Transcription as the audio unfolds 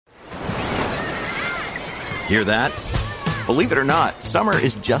Hear that? Believe it or not, summer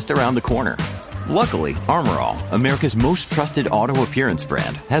is just around the corner. Luckily, Armor All, America's most trusted auto appearance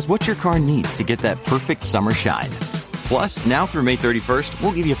brand, has what your car needs to get that perfect summer shine. Plus, now through May 31st,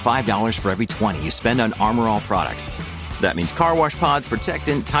 we'll give you $5 for every $20 you spend on Armor All products. That means car wash pods,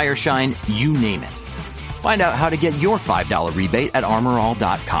 protectant, tire shine, you name it. Find out how to get your $5 rebate at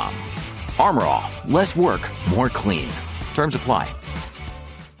armorall.com. Armor All, less work, more clean. Terms apply.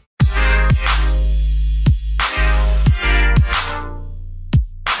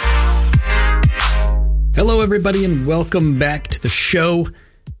 Hello, everybody, and welcome back to the show.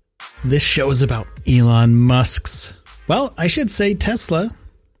 This show is about Elon Musk's, well, I should say Tesla.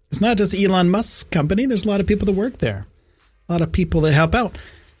 It's not just Elon Musk's company. There's a lot of people that work there. A lot of people that help out.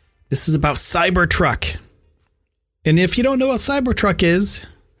 This is about Cybertruck. And if you don't know what Cybertruck is,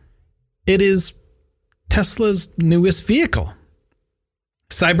 it is Tesla's newest vehicle.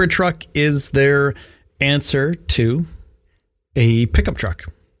 Cybertruck is their answer to a pickup truck.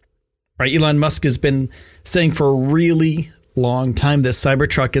 Right? Elon Musk has been saying for a really long time that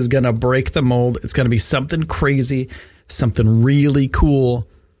Cybertruck is going to break the mold. It's going to be something crazy, something really cool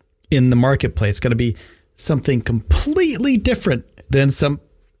in the marketplace. It's going to be something completely different than some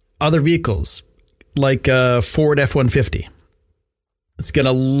other vehicles, like a Ford F-150. It's going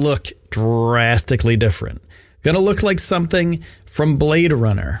to look drastically different. Going to look like something from Blade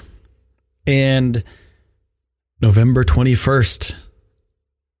Runner. And November 21st,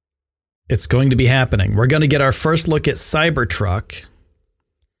 it's going to be happening. We're going to get our first look at Cybertruck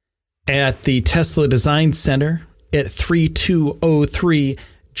at the Tesla Design Center at 3203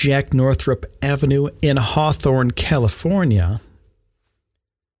 Jack Northrop Avenue in Hawthorne, California.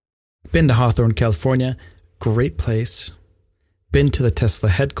 Been to Hawthorne, California. Great place. Been to the Tesla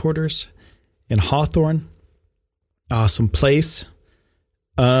headquarters in Hawthorne. Awesome place.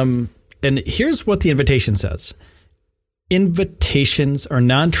 And here's what the invitation says. Invitations are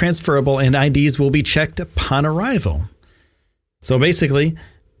non-transferable and IDs will be checked upon arrival. So basically,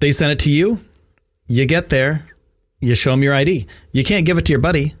 they send it to you. You get there. You show them your ID. You can't give it to your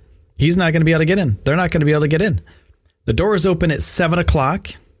buddy. He's not going to be able to get in. They're not going to be able to get in. The doors open at 7 o'clock.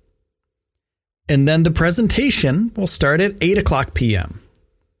 And then the presentation will start at 8 o'clock p.m.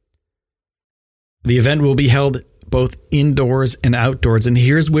 The event will be held both indoors and outdoors. And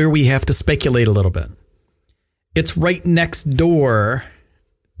here's where we have to speculate a little bit. It's right next door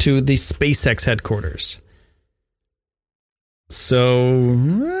to the SpaceX headquarters. So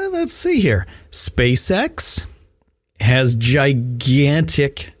let's see here. SpaceX has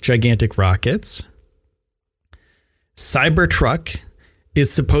gigantic rockets. Cybertruck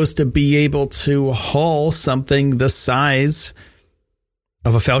is supposed to be able to haul something the size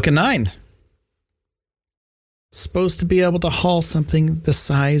of a Falcon 9. Supposed to be able to haul something the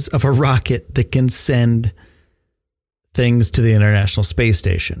size of a rocket that can send things to the International Space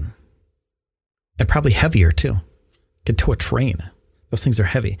Station. And probably heavier, too. Can tow a train. Those things are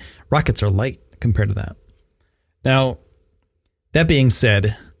heavy. Rockets are light compared to that. Now, that being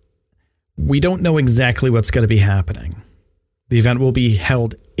said, we don't know exactly what's going to be happening. The event will be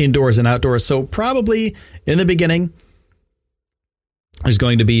held indoors and outdoors. So probably in the beginning, there's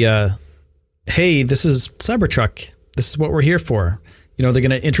going to be hey, this is Cybertruck. This is what we're here for. You know, they're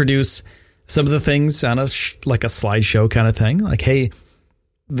going to introduce some of the things on like a slideshow kind of thing. Like, hey,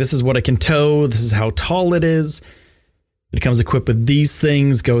 this is what it can tow. This is how tall it is. It comes equipped with these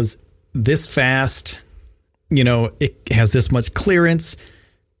things, goes this fast. You know, it has this much clearance.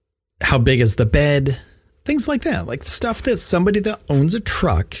 How big is the bed? Things like that. Like stuff that somebody that owns a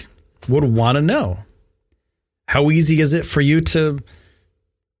truck would want to know. How easy is it for you to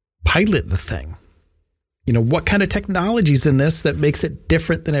pilot the thing? You know, what kind of technology is in this that makes it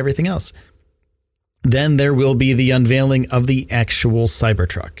different than everything else? Then there will be the unveiling of the actual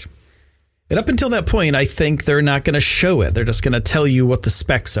Cybertruck. And up until that point, I think they're not going to show it. They're just going to tell you what the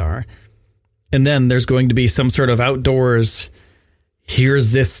specs are. And then there's going to be some sort of outdoors.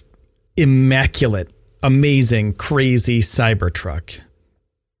 Here's this immaculate, amazing, crazy Cybertruck.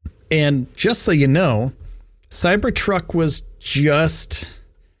 And just so you know, Cybertruck was just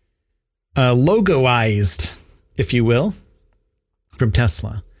logoized, if you will, from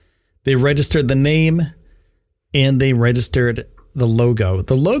Tesla. They registered the name and they registered the logo.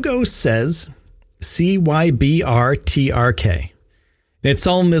 The logo says CYBRTRK. It's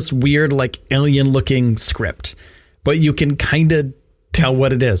all in this weird, like alien looking script, but you can kind of tell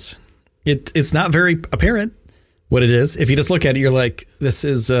what it is. It's not very apparent what it is. If you just look at it, you're like, this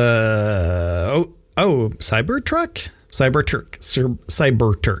is Cybertruck? Cybertruck.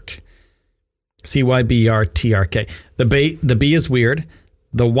 CYBRTRK. The B is weird.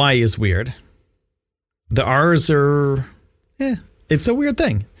 The Y is weird. The R's are, it's a weird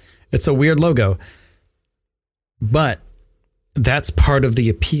thing. It's a weird logo. But that's part of the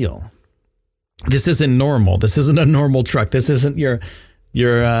appeal. This isn't normal. This isn't a normal truck. This isn't your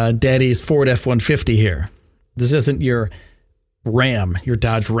daddy's Ford F-150 here. This isn't your Ram, your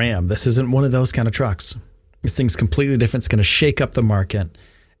Dodge Ram. This isn't one of those kind of trucks. This thing's completely different. It's going to shake up the market.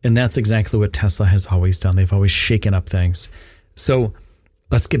 And that's exactly what Tesla has always done. They've always shaken up things. So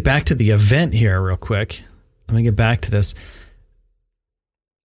let's get back to the event here real quick. Let me get back to this.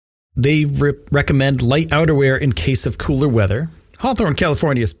 They recommend light outerwear in case of cooler weather. Hawthorne,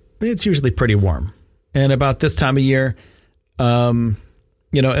 California, it's usually pretty warm. And about this time of year,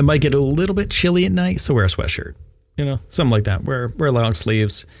 it might get a little bit chilly at night. So wear a sweatshirt, something like that. Wear long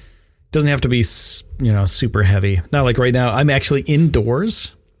sleeves. Doesn't have to be, super heavy. Not like right now. I'm actually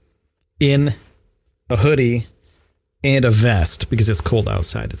indoors in a hoodie and a vest because it's cold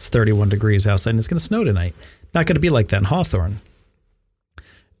outside. It's 31 degrees outside and it's going to snow tonight. Not going to be like that in Hawthorne.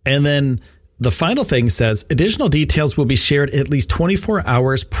 And then the final thing says additional details will be shared at least 24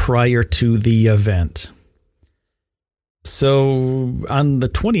 hours prior to the event. So on the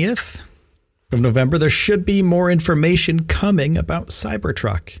 20th of November, there should be more information coming about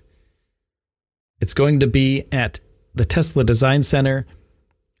Cybertruck. It's going to be at the Tesla Design Center,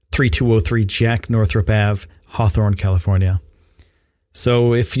 3203 Jack Northrop Ave, Hawthorne, California.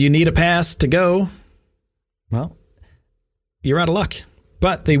 So if you need a pass to go, well, you're out of luck.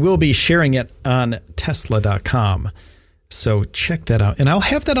 But they will be sharing it on Tesla.com. So check that out. And I'll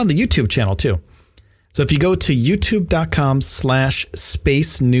have that on the YouTube channel too. So if you go to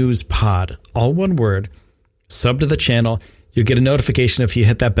youtube.com/Space News Pod, all one word, sub to the channel, you'll get a notification if you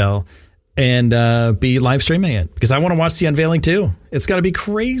hit that bell and be live streaming it. Because I want to watch the unveiling too. It's got to be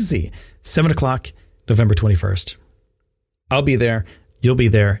crazy. 7 o'clock, November 21st. I'll be there. You'll be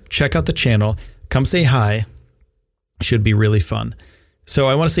there. Check out the channel. Come say hi. Should be really fun. So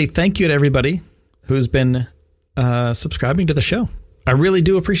I want to say thank you to everybody who's been subscribing to the show. I really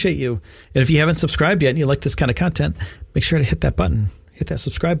do appreciate you. And if you haven't subscribed yet and you like this kind of content, make sure to hit that button, hit that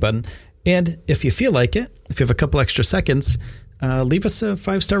subscribe button. And if you feel like it, if you have a couple extra seconds, leave us a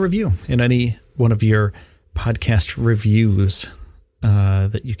 5-star review in any one of your podcast reviews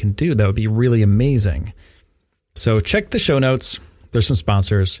that you can do. That would be really amazing. So check the show notes. There's some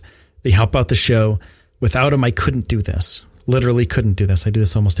sponsors. They help out the show. Without them, I couldn't do this. Literally couldn't do this. I do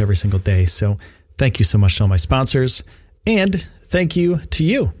this almost every single day. So thank you so much to all my sponsors. And thank you to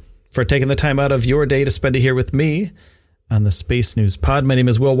you for taking the time out of your day to spend it here with me on the Space News Pod. My name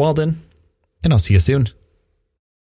is Will Walden, and I'll see you soon.